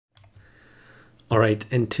Alright,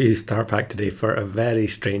 into Star Pack today for a very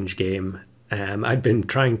strange game. I'd been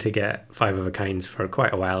trying to get 5 of a kinds for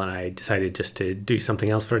quite a while and I decided just to do something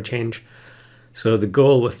else for a change. So the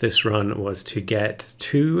goal with this run was to get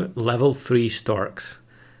 2 level 3 storks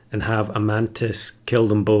and have a Mantis kill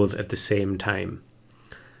them both at the same time.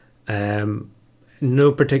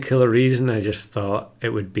 No particular reason, I just thought it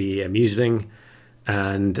would be amusing,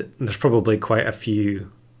 and there's probably quite a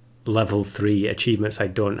few level 3 achievements I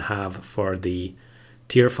don't have for the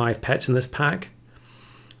tier 5 pets in this pack.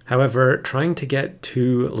 However, trying to get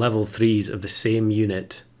 2 level 3s of the same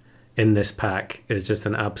unit in this pack is just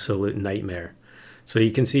an absolute nightmare. So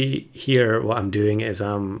you can see here what I'm doing is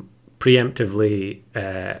I'm preemptively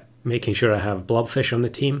making sure I have blobfish on the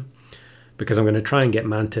team, because I'm going to try and get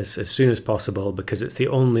Mantis as soon as possible, because it's the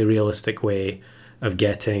only realistic way of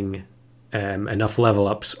getting enough level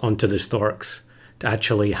ups onto the storks to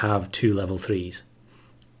actually have 2 level 3s.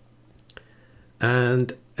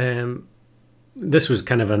 And this was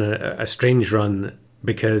kind of a strange run,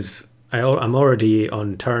 because I'm already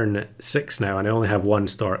on turn 6 now and I only have 1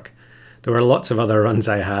 stork. There were lots of other runs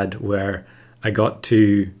I had where I got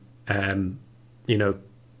to, turn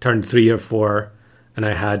 3 or 4 and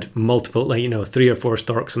I had multiple, 3 or 4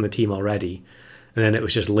 storks on the team already. And then it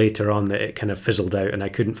was just later on that it kind of fizzled out and I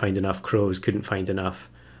couldn't find enough crows, couldn't find enough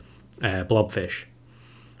blobfish.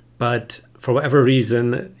 But for whatever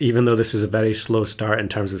reason, even though this is a very slow start in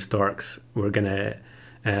terms of storks, we're going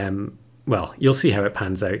to, well, you'll see how it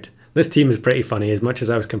pans out. This team is pretty funny. As much as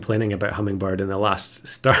I was complaining about Hummingbird in the last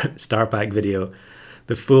Star Pack video,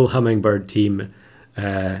 the full Hummingbird team,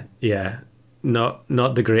 yeah, not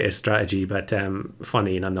the greatest strategy, but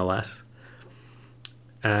funny nonetheless.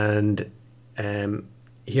 And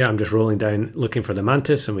here I'm just rolling down looking for the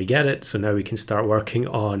Mantis, and we get it. So now we can start working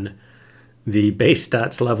on the base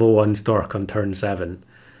stats level 1 stork on turn 7.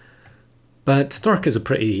 But stork is a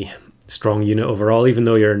pretty strong unit overall, even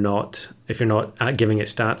though if you're not giving it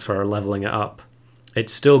stats or leveling it up,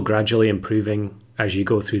 it's still gradually improving as you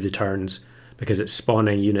go through the turns, because it's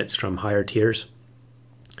spawning units from higher tiers.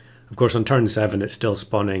 Of course, on turn 7 it's still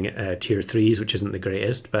spawning tier 3s, which isn't the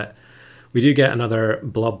greatest, but we do get another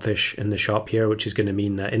blobfish in the shop here, which is going to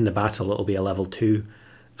mean that in the battle it'll be a level 2,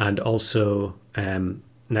 and also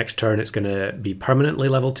next turn it's going to be permanently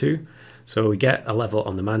level 2. So we get a level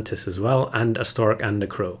on the Mantis as well, and a stork and a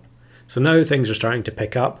crow. So now things are starting to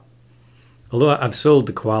pick up. Although I've sold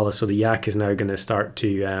the koala, so the yak is now going to start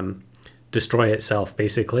to destroy itself,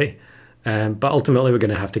 basically. But ultimately we're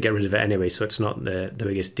going to have to get rid of it anyway, so it's not the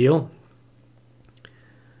biggest deal.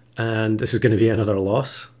 And this is going to be another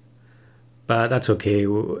loss. But that's okay.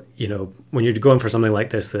 When you're going for something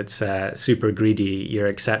like this that's super greedy, you're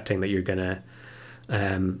accepting that you're going to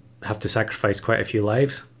have to sacrifice quite a few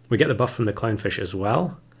lives. We get the buff from the clownfish as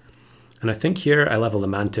well. And I think here I level the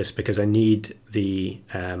Mantis because I need the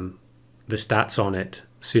stats on it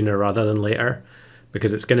sooner rather than later,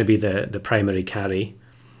 because it's going to be the primary carry.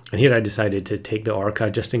 And here I decided to take the orca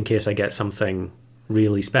just in case I get something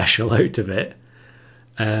really special out of it.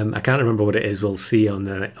 I can't remember what it is. We'll see on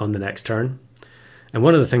the next turn. And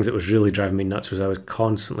one of the things that was really driving me nuts was I was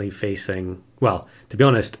constantly facing, well, to be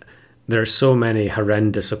honest, there are so many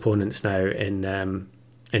horrendous opponents now in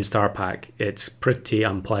Star Pack. It's pretty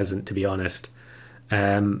unpleasant, to be honest.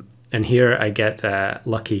 And here I get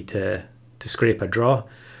lucky to scrape a draw.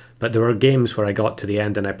 But there were games where I got to the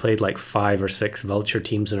end and I played like 5 or 6 vulture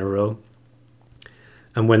teams in a row.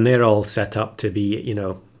 And when they're all set up to be,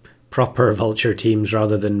 proper vulture teams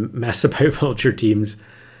rather than mess about vulture teams,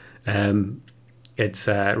 it's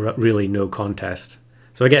really no contest.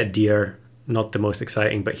 So I get deer, not the most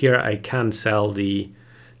exciting, but here I can sell the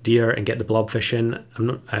deer and get the blobfish in.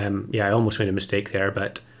 I almost made a mistake there,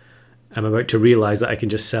 but I'm about to realize that I can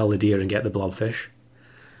just sell the deer and get the blobfish.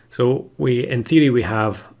 So in theory, we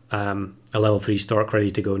have a level 3 stork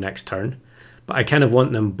ready to go next turn, but I kind of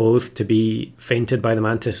want them both to be fainted by the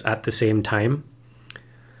Mantis at the same time.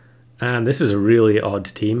 And this is a really odd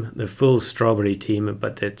team, the full strawberry team,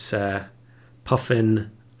 but it's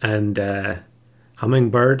Puffin and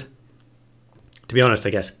Hummingbird. To be honest, I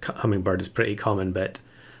guess Hummingbird is pretty common, but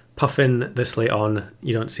Puffin this late on,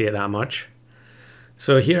 you don't see it that much.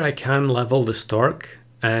 So here I can level the stork,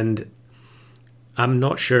 and I'm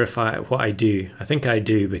not sure what I do. I think I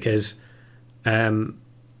do, because for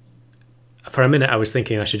a minute I was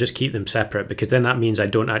thinking I should just keep them separate, because then that means I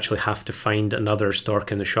don't actually have to find another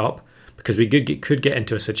stork in the shop, because we could get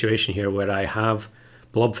into a situation here where I have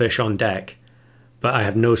blobfish on deck, but I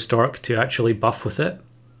have no stork to actually buff with it.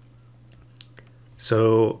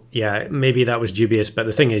 So yeah, maybe that was dubious, but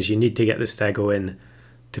the thing is you need to get the stego in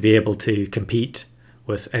to be able to compete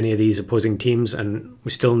with any of these opposing teams, and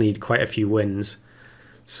we still need quite a few wins.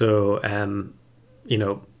 So, you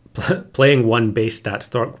know, playing one base stat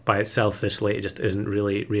stork by itself this late just isn't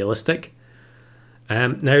really realistic.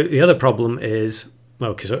 Now, the other problem is,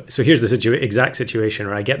 well, so here's the exact situation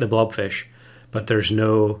where I get the blobfish, but there's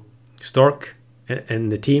no stork in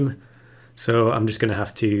the team. So I'm just going to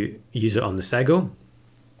have to use it on the stego.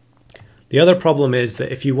 The other problem is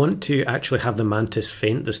that if you want to actually have the Mantis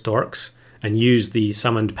feint the storks and use the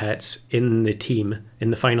summoned pets in the team in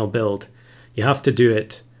the final build, you have to do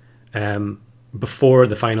it before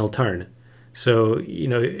the final turn. So, you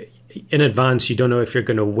know, in advance, you don't know if you're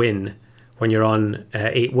going to win when you're on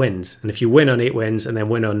 8 wins. And if you win on 8 wins and then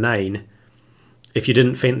win on 9, if you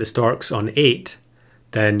didn't feint the storks on 8,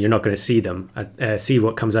 then you're not going to see them, see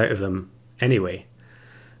what comes out of them anyway.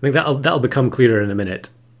 I think that'll become clearer in a minute.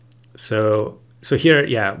 So here,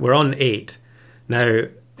 yeah, we're on 8. Now,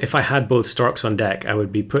 if I had both storks on deck, I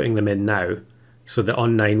would be putting them in now so that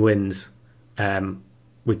on 9 wins,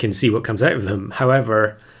 we can see what comes out of them.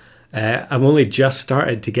 However, I've only just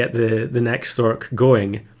started to get the next stork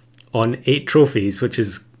going on 8 trophies, which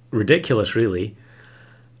is ridiculous, really.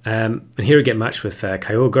 And here we get matched with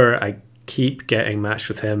Kyogre. I keep getting matched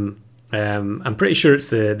with him. I'm pretty sure it's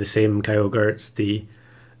the same Kyogre. It's the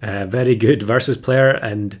very good versus player,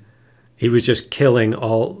 and he was just killing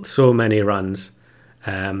so many runs.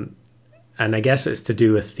 And I guess it's to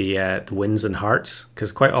do with the wins and hearts,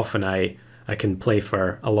 because quite often I can play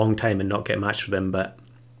for a long time and not get matched with him. But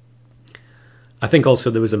I think also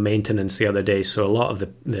there was a maintenance the other day, so a lot of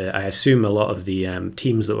I assume a lot of the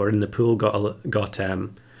teams that were in the pool got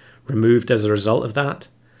removed as a result of that.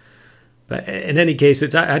 But in any case,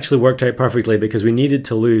 it's actually worked out perfectly because we needed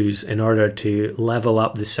to lose in order to level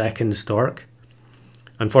up the second stork.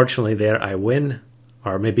 Unfortunately, there I win,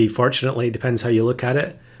 or maybe fortunately, depends how you look at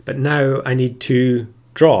it. But now I need to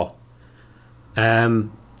draw. I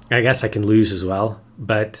guess I can lose as well,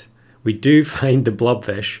 but we do find the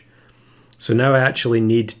blobfish. So now I actually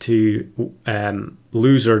need to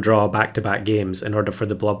lose or draw back-to-back games in order for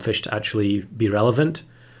the blobfish to actually be relevant.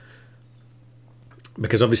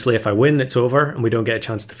 Because obviously if I win, it's over and we don't get a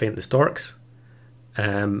chance to feint the storks.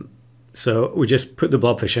 So we just put the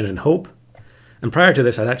blobfish in and hope. And prior to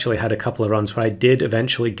this, I'd actually had a couple of runs where I did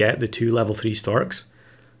eventually get the 2 level 3 storks.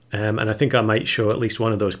 And I think I might show at least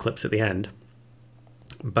one of those clips at the end.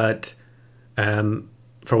 But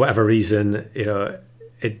for whatever reason, you know,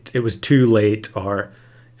 it was too late, or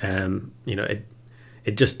you know,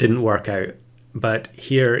 it just didn't work out. But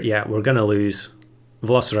here, yeah, we're gonna lose.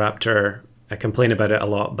 Velociraptor, I complain about it a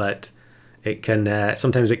lot, but it can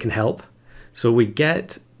sometimes it can help. So we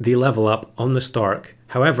get the level up on the stork.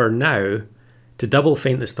 However, now to double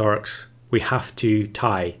feint the storks, we have to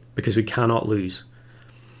tie because we cannot lose.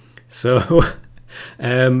 So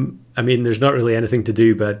I mean, there's not really anything to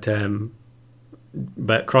do but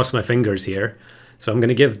cross my fingers here. So I'm going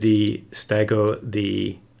to give the stego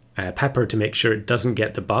the pepper to make sure it doesn't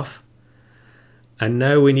get the buff. And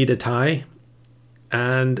now we need a tie.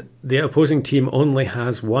 And the opposing team only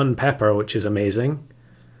has 1 pepper, which is amazing.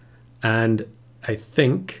 And I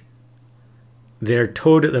think their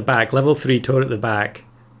Toad at the back, level 3 Toad at the back,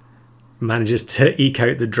 manages to eke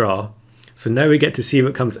out the draw. So now we get to see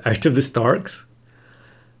what comes out of the storks.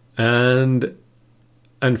 And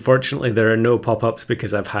unfortunately, there are no pop-ups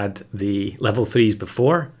because I've had the level 3s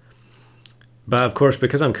before. But of course,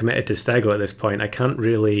 because I'm committed to stego at this point, I can't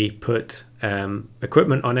really put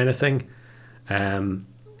equipment on anything.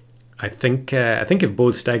 I think if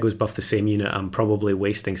both stegos buff the same unit, I'm probably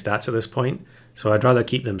wasting stats at this point. So I'd rather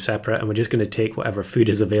keep them separate, and we're just going to take whatever food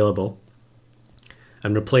is available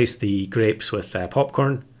and replace the grapes with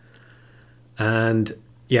popcorn. And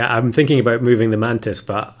yeah, I'm thinking about moving the Mantis,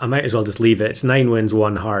 but I might as well just leave it. It's 9 wins,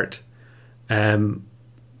 1 heart.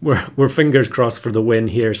 We're fingers crossed for the win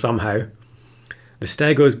here somehow. The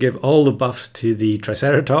stegos give all the buffs to the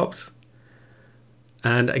Triceratops.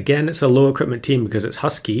 And again, it's a low equipment team because it's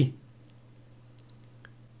husky.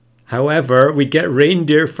 However, we get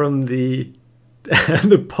reindeer from the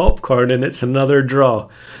the popcorn, and it's another draw.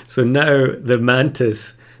 So now the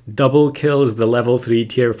Mantis double kills the level 3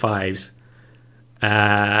 tier 5s.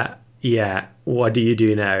 Yeah, what do you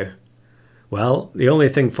do now? Well, the only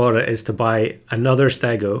thing for it is to buy another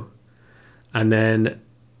stego, and then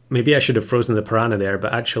maybe I should have frozen the piranha there,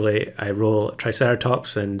 but actually I roll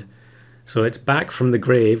Triceratops, and so it's back from the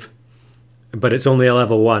grave, but it's only a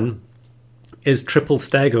level 1. Is triple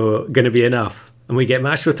stego going to be enough? And we get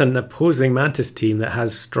matched with an opposing Mantis team that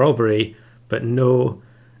has Strawberry but no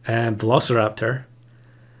Velociraptor,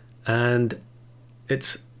 and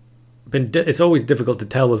it's It's always difficult to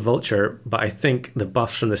tell with Vulture, but I think the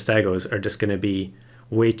buffs from the Stegos are just going to be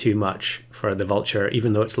way too much for the Vulture,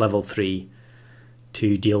 even though it's level 3,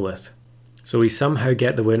 to deal with. So we somehow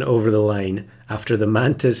get the win over the line after the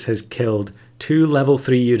Mantis has killed 2 level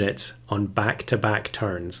 3 units on back-to-back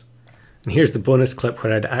turns. And here's the bonus clip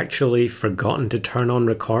where I'd actually forgotten to turn on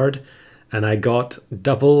record, and I got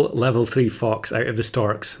double level 3 Fox out of the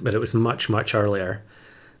Storks, but it was much, much earlier.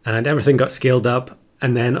 And everything got scaled up,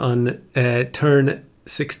 and then on turn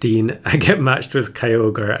 16, I get matched with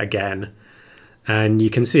Kyogre again. And you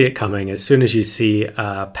can see it coming. As soon as you see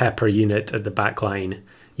a Pepper unit at the back line,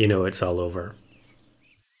 you know it's all over.